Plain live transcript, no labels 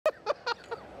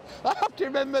I have to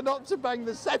remember not to bang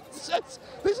the sensors.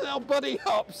 This little buddy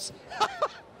hops.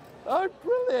 Oh,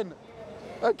 brilliant.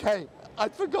 Okay,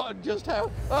 I'd forgotten just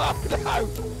how. Oh, no.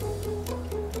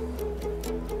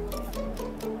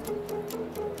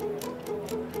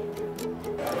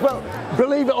 Well,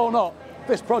 believe it or not,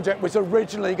 this project was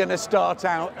originally going to start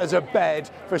out as a bed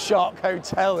for Shark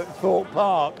Hotel at Thorpe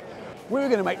Park. We were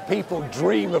going to make people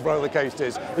dream of roller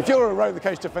coasters. If you're a roller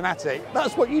coaster fanatic,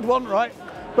 that's what you'd want, right?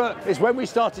 But it's when we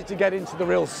started to get into the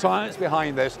real science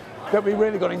behind this that we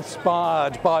really got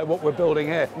inspired by what we're building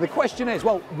here. And the question is,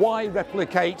 well, why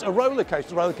replicate a roller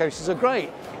coaster? Roller coasters are great.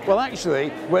 Well,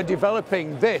 actually, we're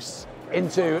developing this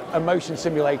into a motion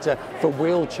simulator for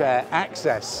wheelchair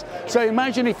access. So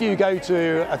imagine if you go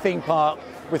to a theme park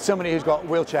with somebody who's got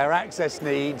wheelchair access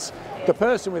needs. The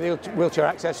person with wheelchair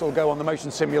access will go on the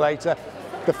motion simulator.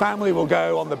 The family will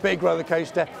go on the big roller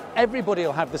coaster. Everybody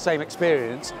will have the same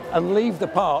experience and leave the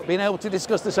park being able to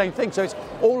discuss the same thing. So it's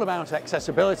all about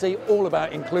accessibility, all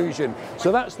about inclusion.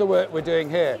 So that's the work we're doing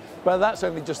here, but that's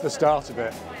only just the start of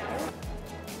it.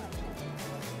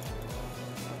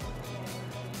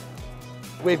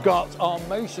 We've got our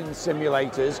motion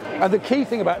simulators, and the key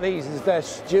thing about these is they're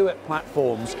Stewart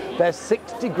platforms. They're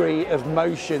 6 degree of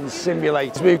motion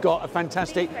simulators. We've got a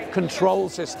fantastic control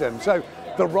system. So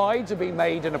the rides are being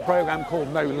made in a program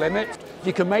called No Limit.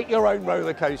 You can make your own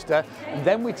roller coaster, and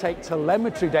then we take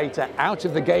telemetry data out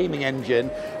of the gaming engine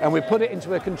and we put it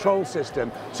into a control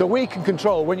system. So we can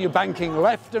control when you're banking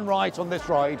left and right on this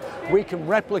ride, we can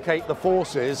replicate the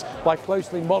forces by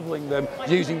closely modeling them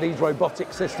using these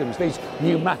robotic systems, these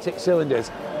pneumatic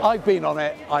cylinders. I've been on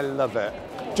it, I love it.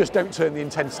 Just don't turn the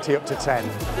intensity up to 10.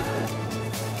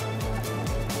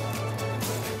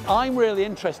 I'm really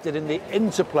interested in the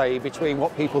interplay between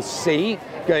what people see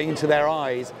going into their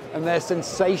eyes and their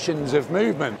sensations of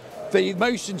movement. The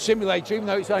motion simulator, even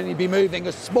though it's only be moving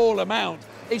a small amount,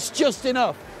 it's just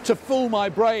enough to fool my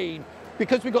brain.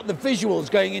 Because we've got the visuals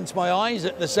going into my eyes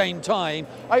at the same time,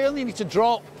 I only need to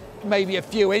drop maybe a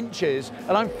few inches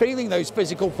and I'm feeling those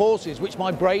physical forces which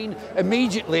my brain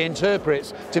immediately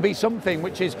interprets to be something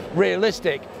which is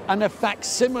realistic and a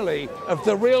facsimile of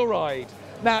the real ride.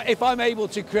 Now, if I'm able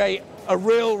to create a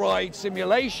real ride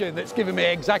simulation that's giving me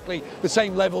exactly the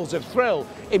same levels of thrill,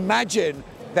 imagine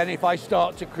then if I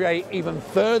start to create even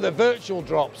further virtual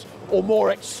drops or more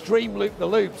extreme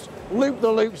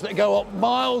loop-the-loops that go up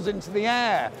miles into the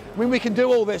air. I mean, we can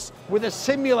do all this with a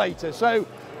simulator. So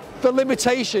the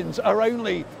limitations are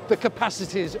only the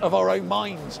capacities of our own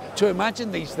minds to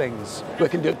imagine these things. We're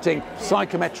conducting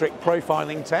psychometric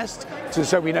profiling tests,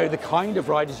 so we know the kind of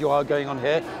riders you are going on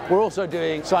here. We're also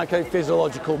doing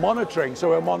psychophysiological monitoring, so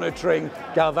we're monitoring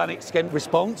galvanic skin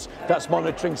response, that's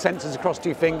monitoring sensors across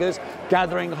 2 fingers,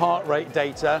 gathering heart rate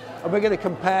data, and we're going to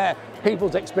compare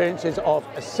people's experiences of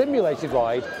a simulated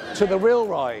ride to the real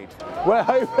ride. We're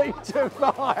hoping to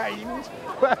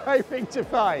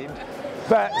find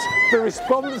that the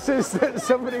responses that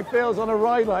somebody feels on a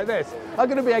ride like this are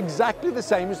going to be exactly the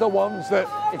same as the ones that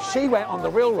if she went on the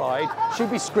real ride,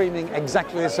 she'd be screaming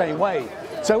exactly the same way.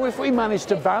 So if we manage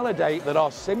to validate that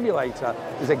our simulator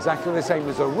is exactly the same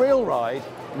as a real ride,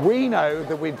 we know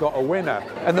that we've got a winner.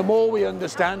 And the more we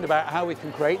understand about how we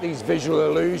can create these visual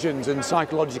illusions and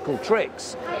psychological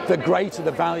tricks, the greater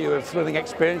the value of thrilling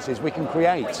experiences we can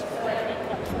create.